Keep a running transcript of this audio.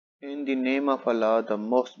In the name of Allah, the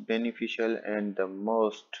most beneficial and the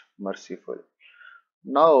most merciful.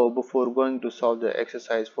 Now, before going to solve the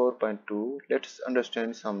exercise 4.2, let's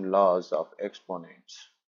understand some laws of exponents.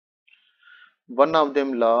 One of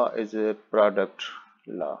them law is a product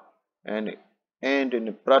law, and in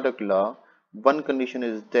a product law, one condition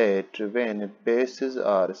is that when bases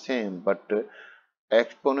are same but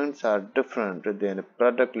exponents are different, then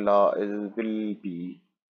product law will be.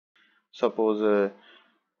 Suppose a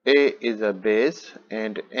is a base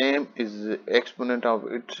and m is exponent of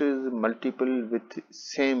its multiple with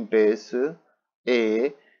same base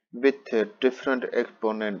a with a different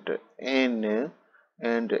exponent n,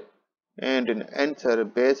 and in answer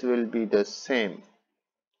base will be the same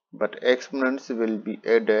but exponents will be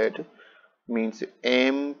added, means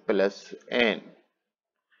m plus n,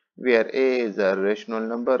 where a is a rational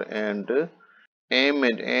number and m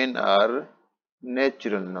and n are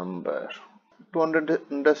natural number. To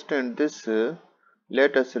understand this,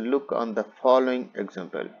 let us look on the following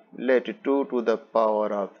example. Let 2 to the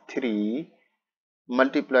power of 3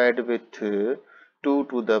 multiplied with 2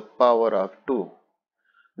 to the power of 2.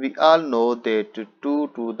 We all know that 2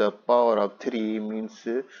 to the power of 3 means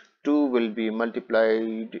 2 will be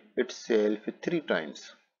multiplied itself 3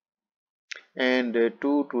 times, and 2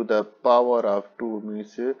 to the power of 2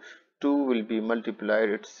 means 2 will be multiplied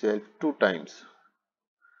itself 2 times.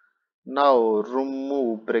 Now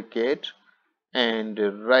remove bracket and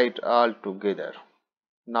write all together.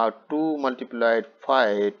 Now 2 multiplied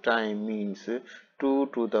 5 times means 2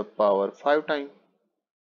 to the power 5 times.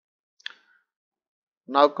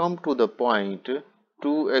 Now come to the point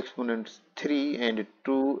 2 exponents 3 and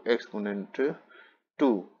 2 exponent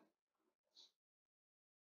 2.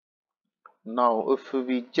 Now if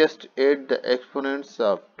we just add the exponents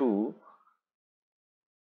of 2,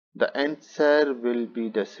 the answer will be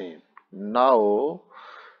the same. Now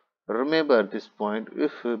remember this point,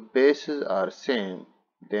 if bases are same,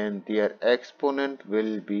 then their exponent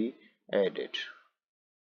will be added,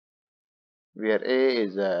 where a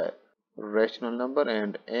is a rational number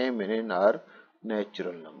and m and n are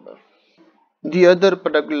natural number. The other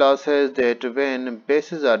product law says that when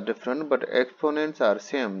bases are different but exponents are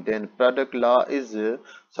same, then product law is,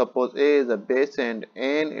 suppose a is a base and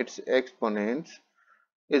n its exponents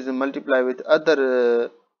is multiplied with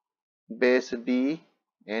other base b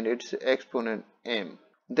and its exponent m.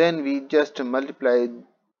 Then we just multiply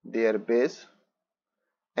their base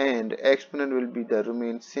and exponent will be the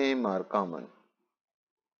remain same or common,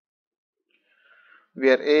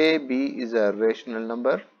 where a b is a rational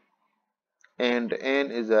number and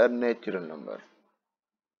n is a natural number.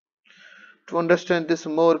 To understand this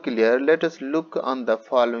more clear, let us look on the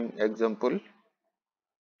following example.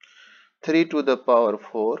 3 to the power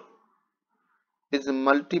 4 is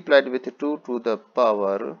multiplied with 2 to the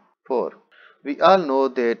power 4. We all know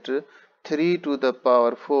that 3 to the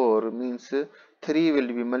power 4 means 3 will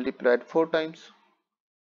be multiplied 4 times,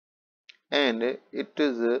 and it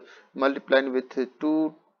is multiplied with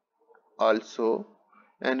 2 also,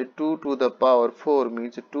 and 2 to the power 4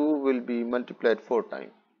 means 2 will be multiplied 4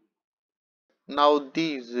 times. Now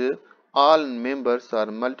these all members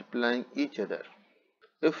are multiplying each other.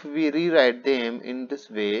 If we rewrite them in this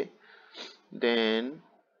way, then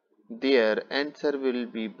their answer will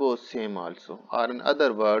be both same also, or in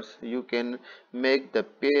other words you can make the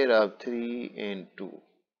pair of 3 and 2.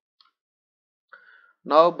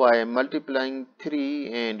 Now by multiplying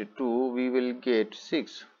 3 and 2 we will get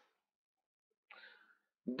 6.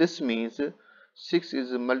 This means 6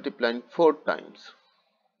 is multiplying 4 times.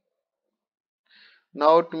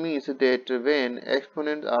 Now it means that when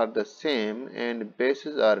exponents are the same and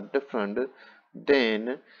bases are different,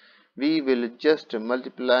 then we will just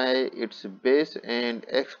multiply its base and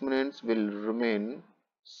exponents will remain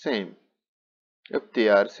same if they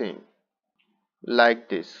are same, like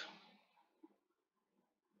this.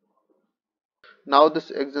 Now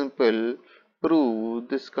this example proves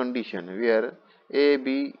this condition, where a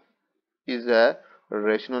b is a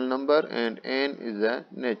rational number and n is a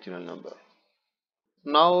natural number.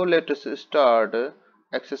 Now let us start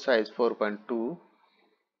exercise 4.2.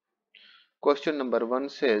 Question number 1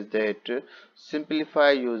 says that simplify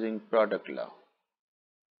using product law.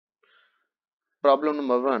 Problem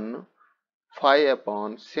number 1, 5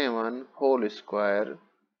 upon 7 whole square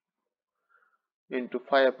into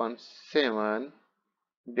 5 upon 7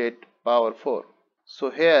 that power 4. So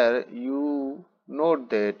here you note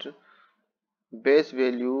that base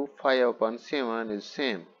value 5 upon 7 is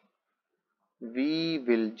same. We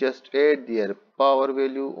will just add their power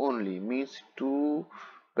value only, means 2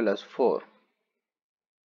 plus 4.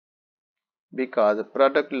 because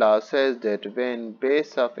product law says that when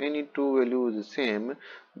base of any two values is same,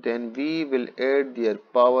 then we will add their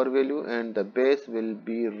power value and the base will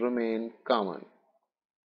be remain common.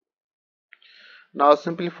 Now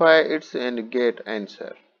simplify it and get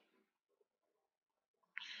answer.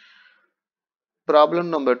 Problem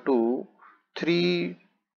number 2, 3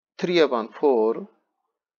 upon 4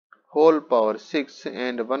 whole power 6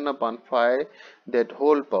 and 1 upon 5 that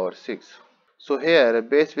whole power 6. So here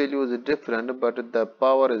base value is different but the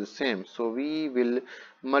power is same. So we will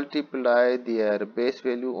multiply their base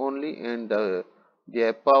value only and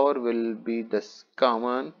their power will be the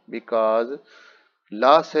common, because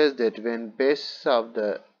law says that when base of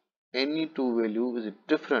the any two value is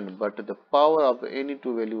different but the power of any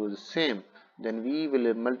two value is same, then we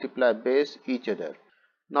will multiply base each other.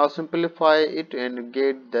 Now simplify it and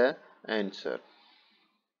get the answer.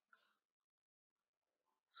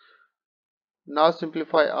 Now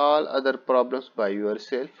simplify all other problems by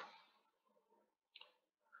yourself.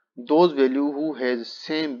 Those value who has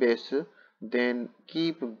same base, then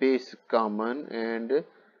keep base common and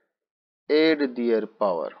add their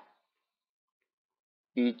power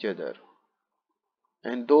each other.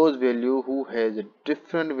 And those value who has a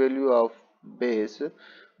different value of base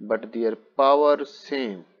but their power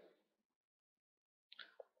same,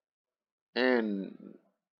 and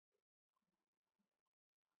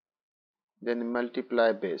then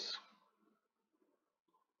multiply base.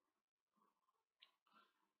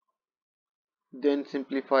 Then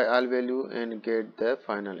simplify all value and get the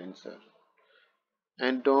final answer.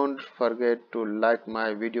 And don't forget to like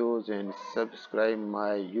my videos and subscribe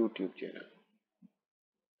my YouTube channel.